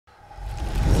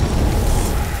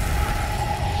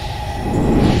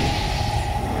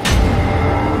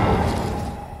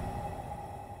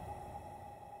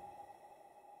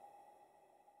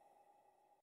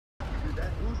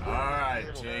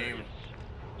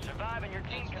alive and your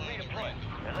team can redeploy.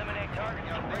 Eliminate targets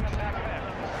and bring them back fast.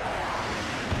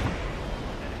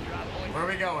 Where are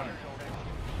we going?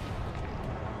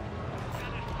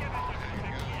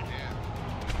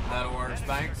 That'll work,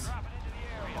 thanks. Yep.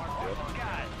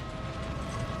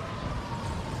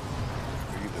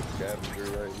 You get the scavenger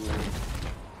right here.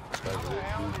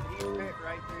 How did he fit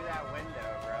right through that window,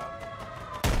 bro?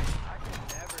 I could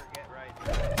never get right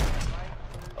through that. Right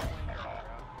through the window,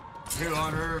 bro.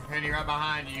 200, Penny right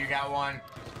behind you. You got one.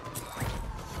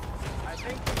 I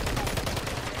think.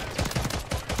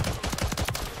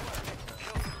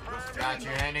 Got you,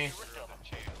 Henny.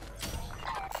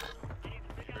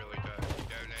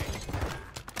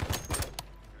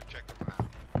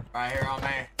 Right here on me.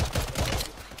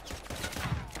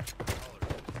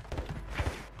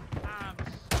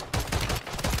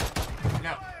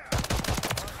 No.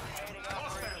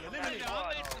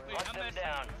 Hunt them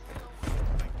down.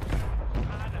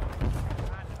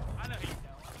 I know you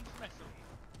don't. I'm messing with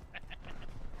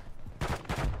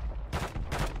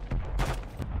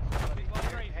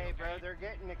you. Hey, bro, they're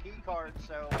getting the key card,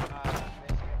 so they can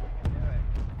do it.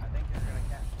 I think they're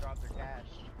gonna drop their cash.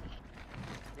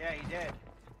 Yeah, he did.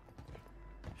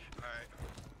 Alright.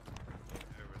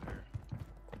 Over there.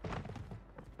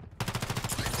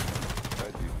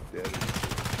 That dude's dead.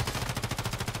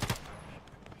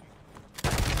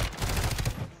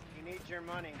 He needs your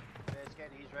money.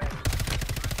 Biscuit, he's ready.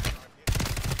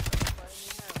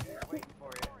 He's waiting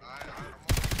for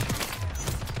you.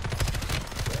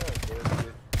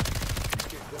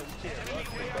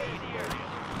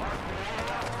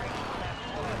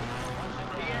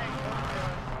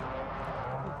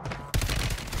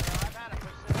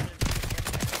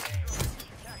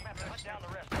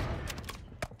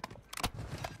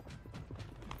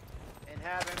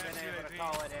 Haven't been able to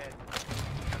call it in.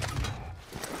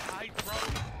 He's broke.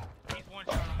 He's one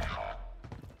shot on me.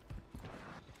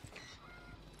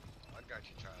 I got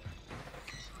you, Tyler.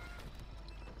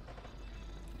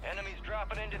 Enemies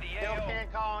dropping into the Still AO.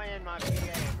 can't call in my PA,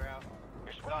 bro.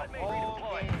 Your squad mate whole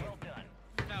redeployed. game. Well done.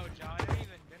 No, John, it ain't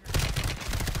even dinner. I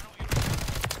don't even.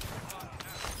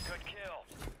 Good kill.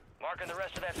 Marking the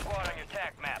rest of that squad on your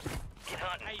tac map. Get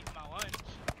hunting. I ate my lunch.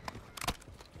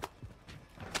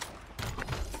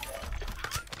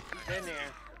 He's in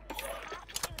there.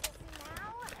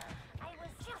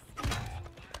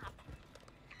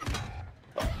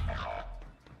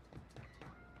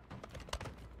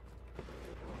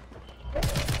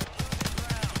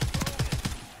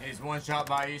 He's one shot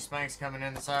by you. Spanx coming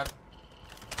in the side.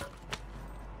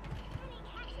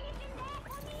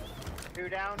 Two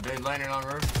down. Dude landing on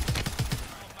roof.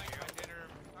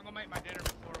 I'm gonna make my dinner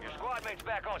before. Your squad mate's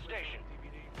back on station.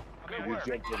 Good You work.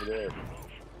 jumped over there.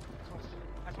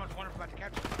 That's what's wonderful about the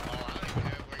capture. Oh, I don't even know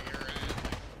where you're at.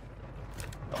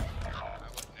 I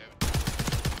wouldn't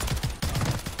know.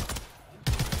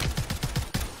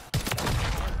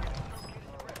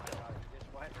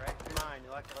 Just went right to mine.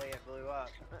 Luckily, it blew up.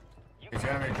 He's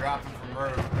gonna be dropping from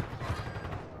roof.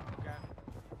 Okay.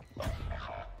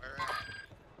 Where at?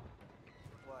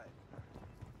 What?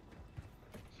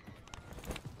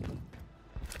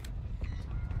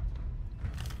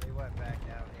 They went back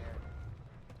down here.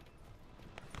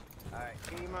 Alright,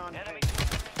 team on Enemy.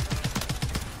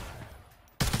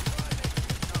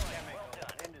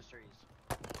 Industries.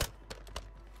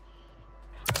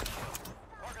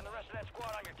 Marking the rest of that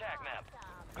squad on your tac map.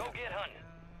 Go get hunting.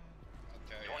 I'll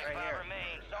tell you. 25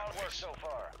 remain. Solid work so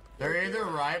far. They're either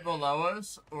right below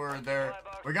us or they're.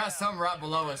 We got some right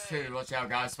below us too. Watch out,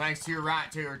 guys. Spanx to your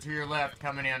right too, or to your left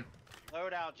coming in.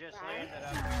 Loadout just landed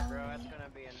up there, bro. That's gonna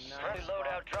be a nice Friendly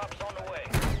loadout drops on the way.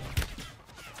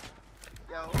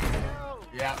 Yo, yo.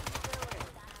 Yeah.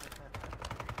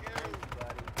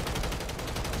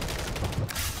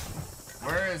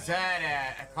 Where is that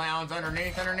at? Clowns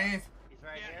underneath? He's right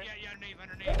Yeah, here.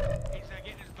 underneath. He's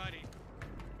getting his buddy.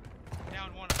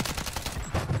 Down one. Go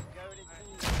to team.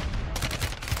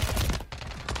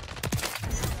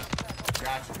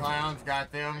 Got your clowns,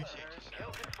 got them.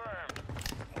 Kill confirmed.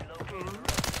 Relocating.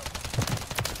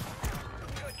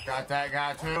 Got that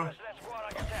guy too. Rest of that squad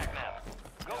on your tac map.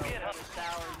 Go get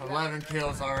hunting. 11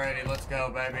 kills already. Let's go,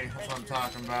 baby. That's what I'm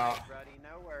talking about. Buddy,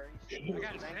 no worries. I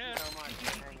got his Thank head. you so much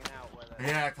for hanging out with us.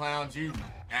 Yeah, clowns, you.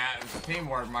 It was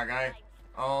teamwork, my guy.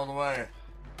 All the way.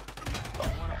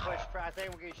 Want to push? I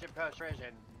think we should push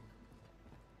Risen.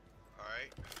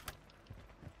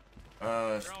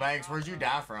 Alright. Spanx, where'd you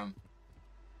die from?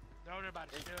 No, they're about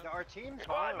to shoot. Our team's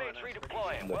Squad following mates us.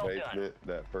 redeploying. In the Well done. basement,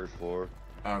 that first floor.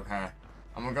 Okay.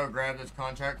 I'm gonna go grab this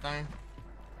contract thing.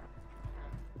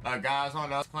 Guys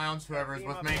on us, clowns, whoever's Team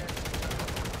with up me. here.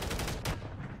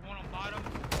 One on bottom.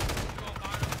 Two on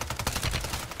bottom.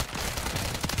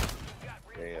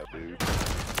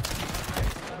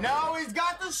 he's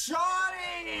got the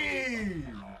shotty!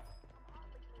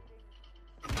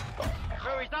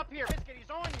 Bro, he's up here. Biscuit, he's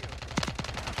on you.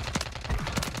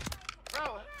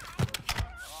 Bro.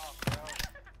 Oh, bro.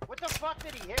 What the fuck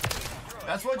did he hit me?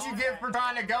 That's what you get for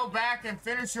trying to go back and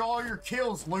finish all your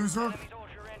kills, loser. Enemy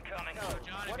soldier incoming. No,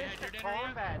 what is the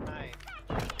combat knife?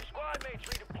 Squad mates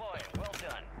redeploying. Well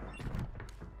done.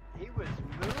 He was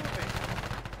moving.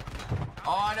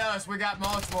 Oh, I know, so we got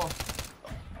multiple.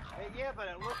 Hey, yeah, but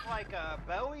it looked like a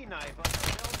Bowie knife, like a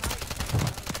real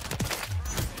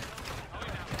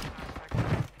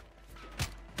knife.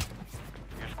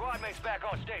 Your squad mates back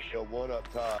on station. Got one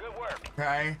up top. Good work.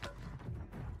 Okay.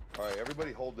 Alright,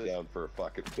 everybody hold this down for a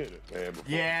fucking minute, man. before-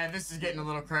 Yeah, this is getting a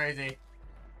little crazy.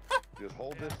 Just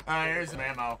hold this. Alright, here's some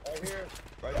ammo. Right here.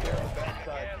 Right there on the back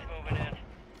side. Gas moving in.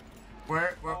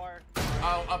 Where?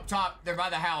 Oh, up top. They're by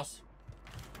the house.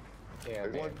 Yeah,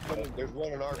 There's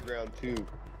one on our ground too.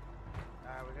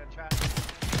 Alright, we're gonna try.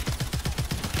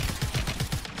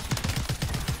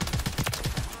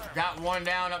 Got one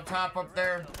down up top up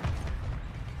there.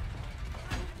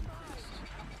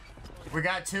 We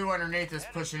got two underneath us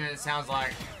pushing it sounds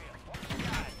like.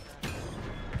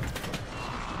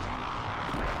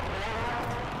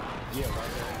 Yeah, right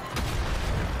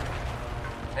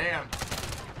Damn.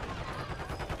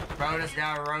 Bro, this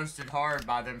guy roasted hard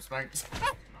by them smokes.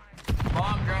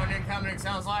 Bomb drone incoming, it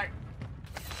sounds like.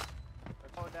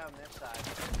 We're going down this side.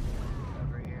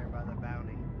 Over here by the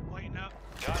bounty. Waiting up.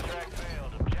 Contract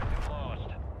failed. Objective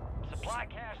lost. Supply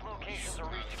cache locations are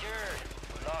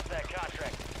resecured. We lost that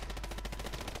contract.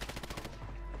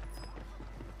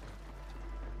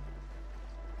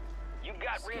 You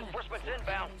got reinforcements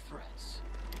inbound.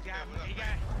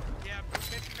 Yeah,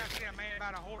 picking up a man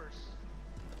about a horse.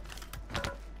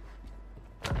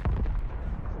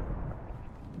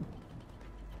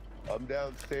 I'm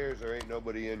downstairs. There ain't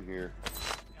nobody in here.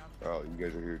 Oh, you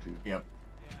guys are here too. Yep.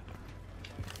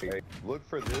 Hey, look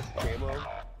for this camo,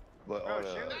 but Bro, on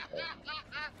shoot.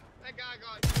 That guy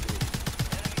got.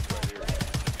 right here.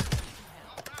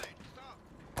 Alright, stop.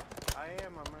 I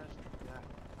am, I'm gonna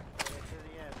get it to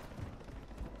the end.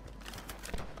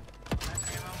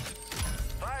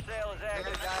 Fire sale is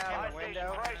active. Guy out Buy the station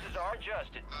window. prices are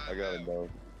adjusted. I got him down.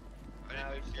 I No,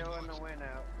 didn't he's see still in once. the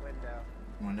window.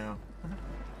 Oh no.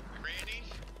 Randy,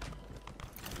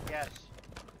 Yes.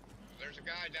 there's a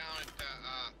guy down at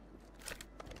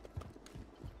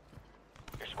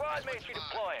Your squad mates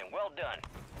redeploying. Well done.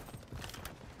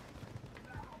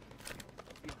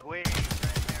 He's waiting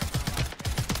right there,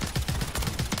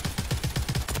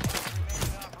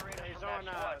 Remaining operators He's from that on,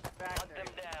 squad. back Hunt there.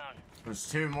 them down. There's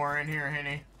two more in here,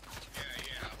 Henny.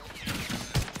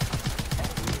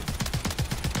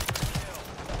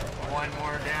 One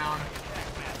more down.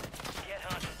 Get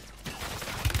hunted.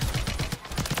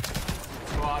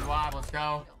 Squad wide, let's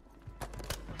go.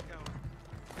 Let's go.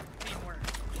 Teamwork.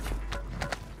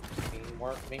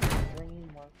 Teamwork makes the dream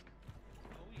work.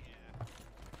 Oh yeah.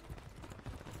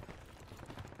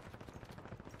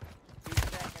 He's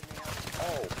checking the other.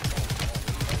 Oh,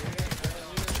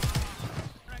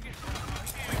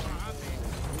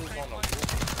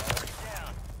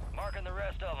 Down. Marking the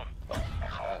rest of them.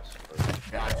 That's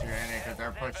Got you, Henny, because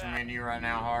they're pushing into you right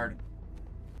now hard.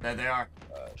 There they are.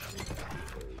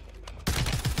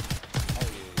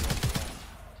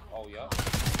 Oh yeah.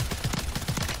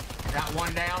 Got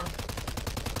one down.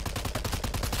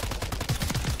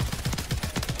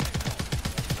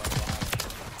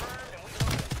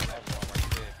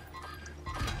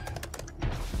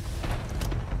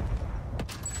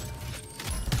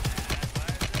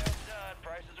 Done.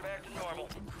 Prices are back to normal.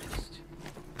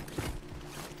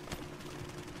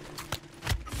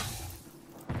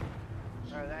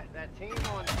 Or that team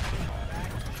on the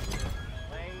back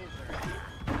laser.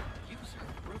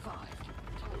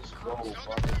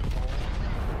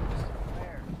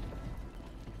 Where?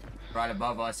 Right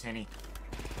above us, Henny.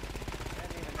 I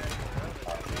didn't even know you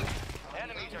were over there.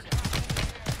 Enemies are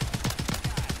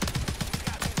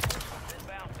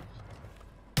inbound.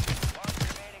 Mark the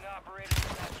remaining operators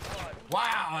from that squad.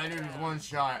 Wow, that dude was one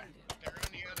shot. They're on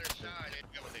the other side.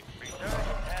 Surge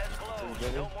has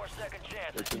closed. No more second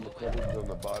chances. it's in the cupboards on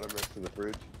the bottom next to the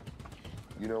fridge.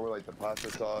 You know where like the pasta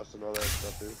sauce and all that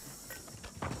stuff is?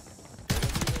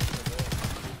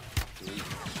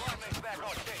 Squad mates back on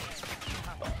station.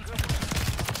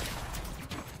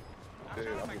 Dude, I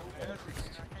I'm can't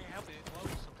help it. It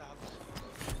blows sometimes.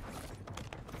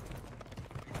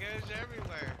 It goes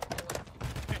everywhere.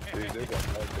 dude, they got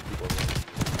lots of people.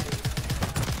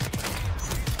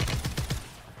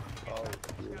 Oh,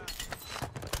 shit.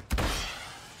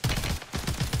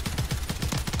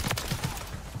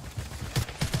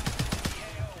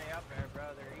 Stay up there,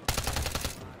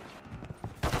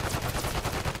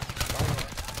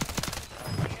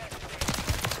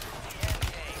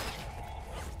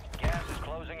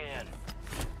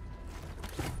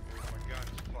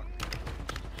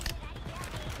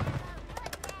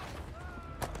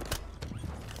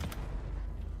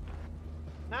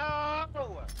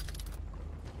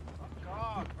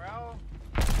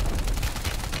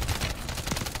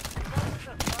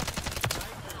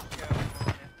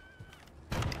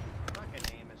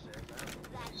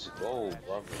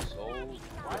 rubber soles.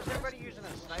 Why is everybody using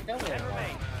a sniper? 10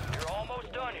 remain. You're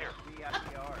almost done here.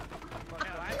 VIPR.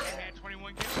 Hell, I had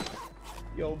 21 kills.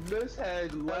 Yo, Miss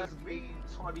had less me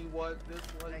 21. This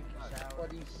one Thank you, got Sour.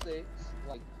 26.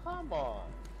 Like, come on.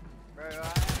 Bro, I had a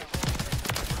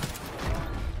whole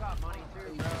You got money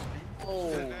too, bro. Oh,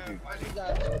 you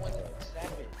got 27.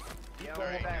 Yeah, There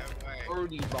we're ain't back. no way.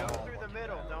 30 Go bomb. through the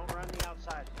middle. Don't run the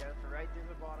outside. Go through right through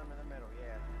the bottom in the middle.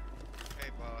 Yeah.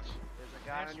 Hey, boss. There's a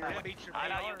guy That's on your right. left. Beat your I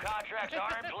know you PR. contracts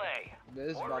are in play.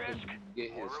 This More about to risk, get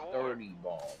his more reward. 30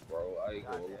 bomb, bro. I ain't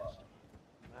gonna lie.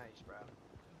 Nice, bro.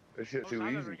 This shit Most too I've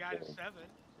easy. ever got for is him. 7.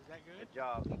 Is that good? Good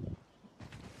job.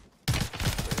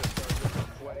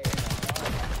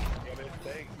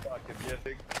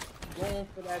 Going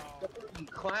for that 30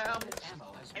 clown.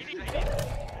 He didn't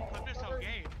clip this whole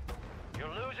game. You're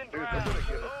losing Dude, ground. they're gonna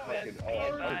get a Move it. fucking Be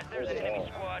all. advised there's an enemy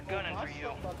squad gunning My for you.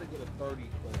 son about to get a 30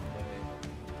 clip, man.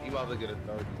 He about to get a 30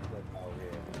 clip out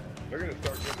here. They're gonna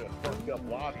start getting a fucked up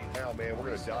lobby now, man. We're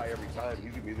gonna die every time.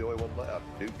 He's gonna be the only one left.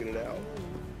 Duking it out.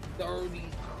 30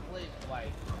 clip, like,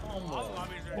 come All the on.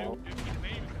 lobbies are new to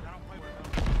me because I don't play with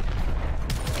them.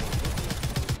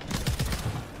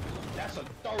 That's a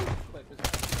 30 clip.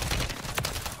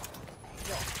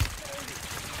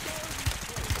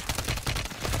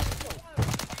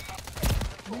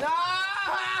 No!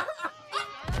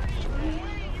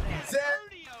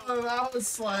 Damn, I was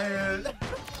slaying.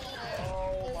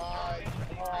 Oh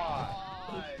my god.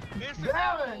 Mr.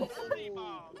 Damn it! 30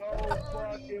 bomb. No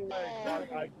fucking way.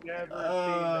 I've never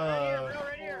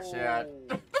Right here.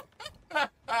 Shit.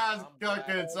 I was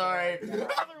cooking, sorry.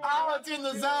 I was in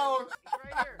the zone.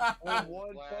 He's right here. seen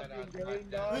one fucking game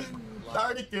done.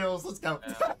 30 kills, let's go.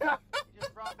 He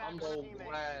just brought back I'm my so teammate.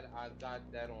 glad I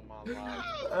got that on my live.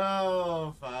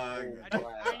 Oh, fuck. I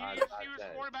didn't see you were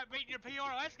scoring about beating your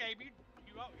PR last game. You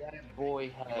That boy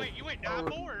had. wait, you went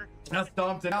 9-4. I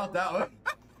stomped it out that way.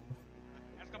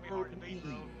 That's gonna be hard to beat,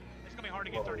 bro. It's gonna be hard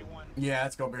to get 31. Yeah,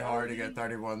 it's gonna be hard to get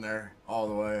 31 there, all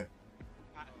the way.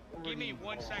 Give me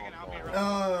 1 second, I'll be right back.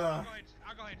 Uh,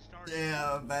 I'll go ahead and start.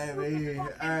 yeah, baby.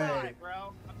 Fucking Hey, right, bro.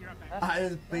 I'll be right back. I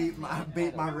just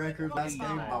beat my record last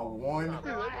game by 1,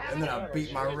 and then I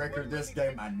beat my record this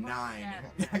game by 9.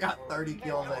 I got 30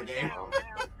 kills that game.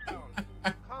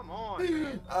 Come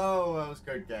on. Oh, that was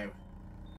a good game.